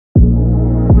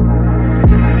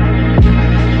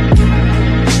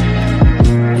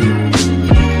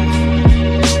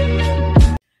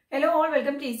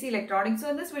Electronics. So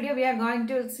in this video, we are going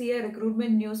to see a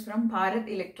recruitment news from Bharat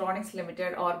Electronics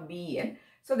Limited or BEL.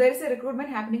 So there is a recruitment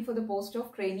happening for the post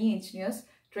of trainee engineers,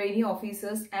 trainee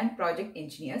officers and project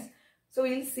engineers. So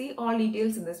we'll see all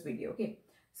details in this video. Okay.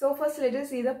 So first let us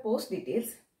see the post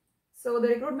details. So the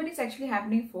recruitment is actually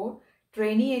happening for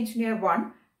trainee engineer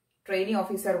 1, trainee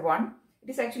officer 1.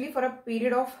 It is actually for a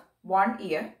period of 1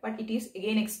 year, but it is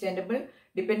again extendable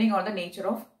depending on the nature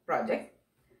of project.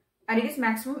 And it is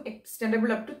maximum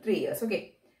extendable up to 3 years.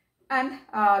 Okay. And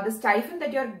the stipend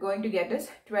that you are going to get is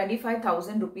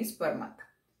 25,000 rupees per month.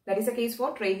 That is the case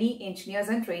for trainee engineers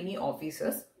and trainee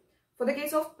officers. For the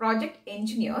case of project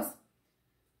engineers,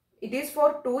 it is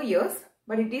for 2 years,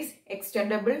 but it is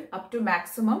extendable up to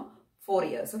maximum 4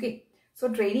 years. Okay. So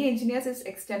trainee engineers is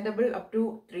extendable up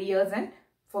to 3 years, and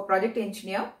for project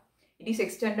engineer, it is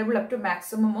extendable up to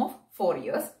maximum of 4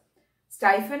 years.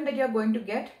 Stipend that you are going to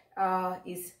get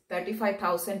is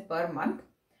 35,000 per month.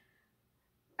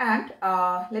 And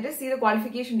let us see the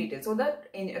qualification details. So the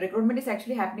recruitment is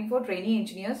actually happening for trainee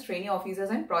engineers, trainee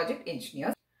officers and project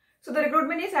engineers. So the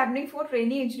recruitment is happening for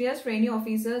trainee engineers, trainee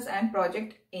officers and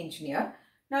project engineer.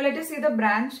 Now let us see the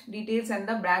branch details and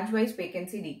the branch wise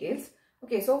vacancy details.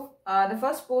 Okay, so the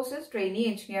first post is trainee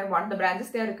engineer 1. The branches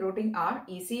they are recruiting are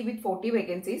EC with 40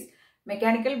 vacancies,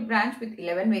 mechanical branch with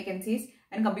 11 vacancies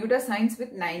and computer science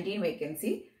with 19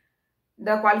 vacancies.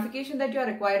 The qualification that you are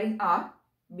requiring are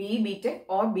BE, BTech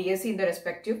or BSc in the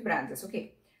respective branches.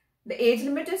 Okay. The age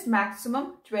limit is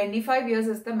maximum 25 years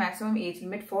is the maximum age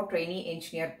limit for trainee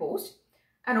engineer post.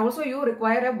 And also you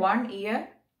require a 1 year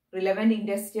relevant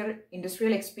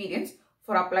industrial experience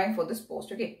for applying for this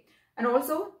post. Okay. And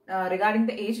also regarding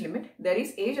the age limit, there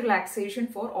is age relaxation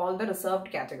for all the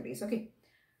reserved categories. Okay.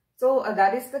 So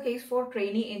that is the case for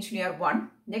trainee engineer 1.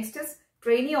 Next is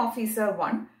trainee officer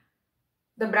 1.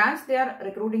 The branch they are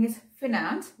recruiting is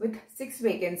finance with 6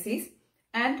 vacancies,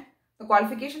 and the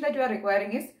qualification that you are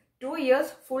requiring is 2 years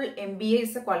full MBA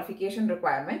is the qualification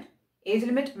requirement. Age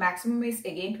limit maximum is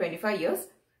again 25 years,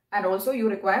 and also you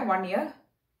require 1 year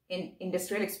in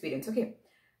industrial experience. Okay.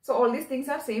 So all these things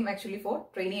are same actually for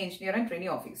trainee engineer and trainee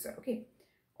officer. Okay.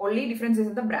 Only difference is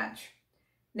in the branch.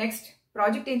 Next,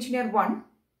 project engineer 1.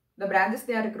 The branches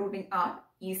they are recruiting are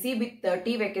EC with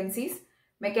 30 vacancies,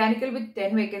 mechanical with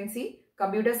 10 vacancy,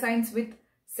 computer science with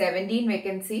 17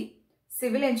 vacancy,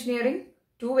 civil engineering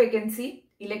 2 vacancy,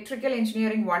 electrical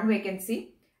engineering 1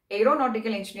 vacancy,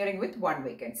 aeronautical engineering with 1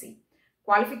 vacancy.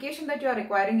 Qualification that you are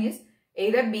requiring is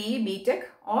either BE, BTech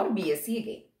or BSc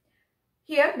again.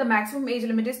 Here the maximum age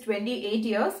limit is 28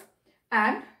 years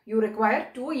and you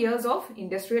require 2 years of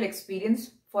industrial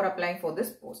experience for applying for this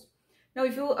post. Now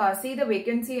if you see the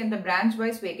vacancy and the branch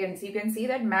wise vacancy, you can see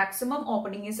that maximum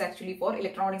opening is actually for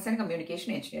electronics and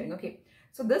communication engineering. Okay.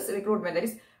 So this recruitment, that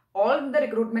is all the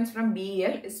recruitments from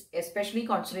BEL is especially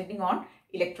concentrating on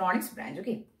electronics branch.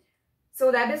 Okay.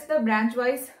 So that is the branch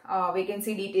wise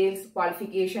vacancy details,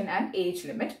 qualification and age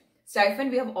limit.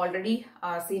 Stipend we have already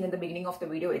seen in the beginning of the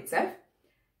video itself.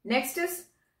 Next is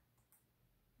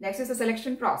the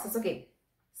selection process. Okay.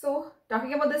 So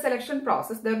talking about the selection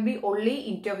process, there will be only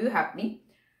interview happening,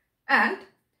 and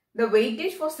the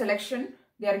weightage for selection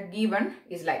they are given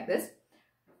is like this.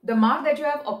 The mark that you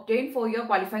have obtained for your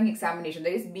qualifying examination,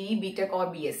 that is BE, BTech or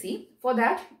BSc, for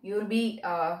that you will be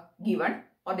given,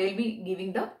 or they will be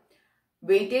giving the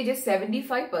weightage is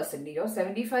 75%, or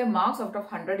 75 marks out of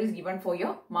 100 is given for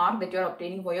your mark that you are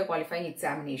obtaining for your qualifying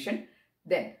examination.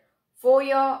 Then for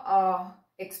your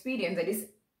experience, that is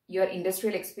your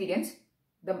industrial experience,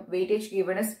 the weightage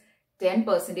given is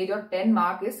 10% or 10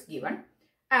 mark is given.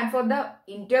 And for the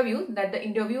interview, that the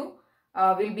interview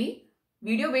will be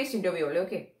video based interview only.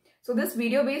 Okay. So this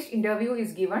video based interview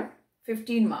is given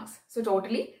 15 marks. So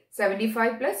totally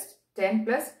 75 plus 10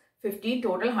 plus 15,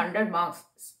 total 100 marks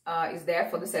is there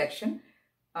for the selection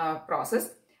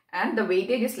process. And the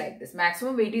weightage is like this.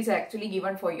 Maximum weightage is actually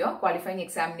given for your qualifying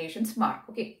examinations mark.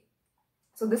 Okay.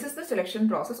 So this is the selection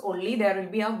process. Only there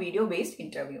will be a video based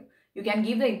interview. You can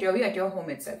give the interview at your home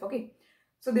itself. Okay.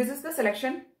 So this is the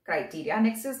selection criteria.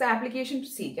 Next is the application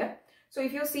procedure. So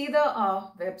if you see the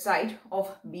website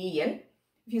of BEL,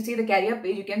 if you see the career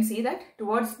page, you can see that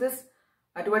towards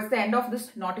the end of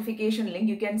this notification link,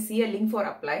 you can see a link for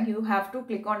applying. You have to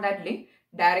click on that link.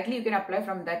 Directly you can apply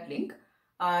from that link.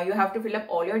 You have to fill up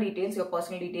all your details, your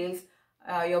personal details,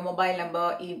 your mobile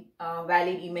number,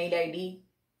 valid email ID,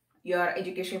 your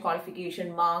educational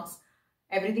qualification, marks,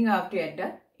 everything you have to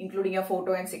enter, including your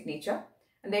photo and signature.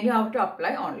 And then you have to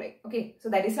apply online. Okay. So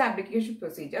that is the application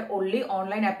procedure. Only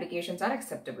online applications are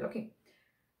acceptable. Okay.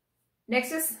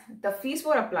 Next is the fees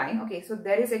for applying. Okay. So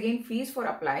there is again fees for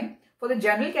applying. For the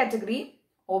general category,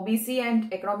 OBC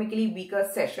and economically weaker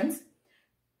sessions.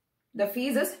 The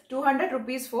fees is 200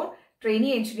 rupees for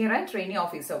trainee engineer and trainee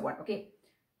officer 1. Okay.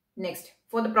 Next,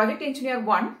 for the project engineer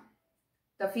 1,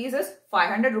 the fees is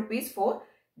 500 rupees for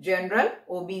general,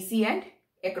 OBC and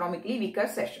economically weaker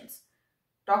sessions.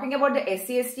 Talking about the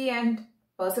SC/ST and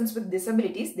persons with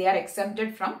disabilities, they are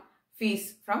exempted from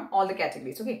fees from all the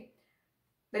categories. Okay.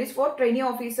 That is for trainee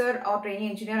officer or trainee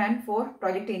engineer and for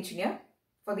project engineer.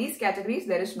 For these categories,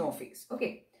 there is no fees.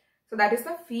 Okay. So that is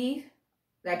the fee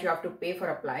that you have to pay for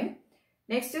applying.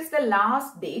 Next is the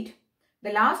last date.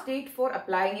 The last date for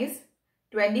applying is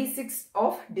 26th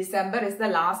of December is the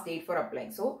last date for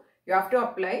applying. So you have to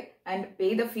apply and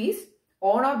pay the fees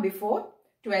on or before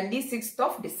 26th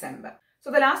of December.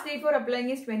 So the last date for applying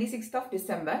is 26th of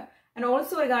December. And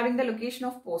also regarding the location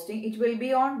of posting, it will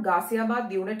be on Ghaziabad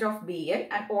unit of BEL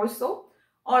and also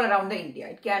all around the India.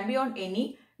 It can be on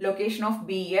any location of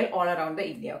BEL all around the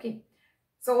India. Okay.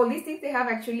 So all these things they have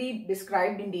actually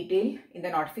described in detail in the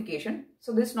notification.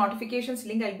 So this notifications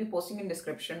link I'll be posting in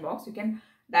description box. You can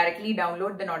directly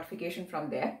download the notification from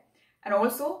there. And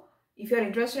also if you are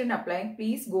interested in applying,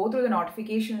 please go through the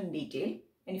notification in detail.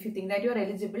 And if you think that you are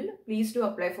eligible, please do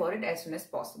apply for it as soon as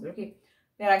possible. Okay.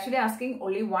 They are actually asking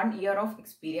only 1 year of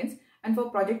experience. And for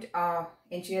project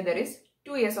engineer, there is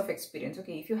 2 years of experience.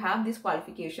 Okay. If you have these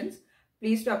qualifications,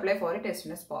 please do apply for it as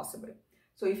soon as possible.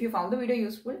 So if you found the video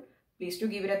useful, please do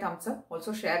give it a thumbs up.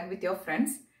 Also share it with your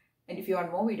friends. And if you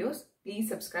want more videos, please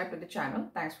subscribe to the channel.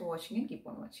 Thanks for watching and keep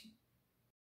on watching.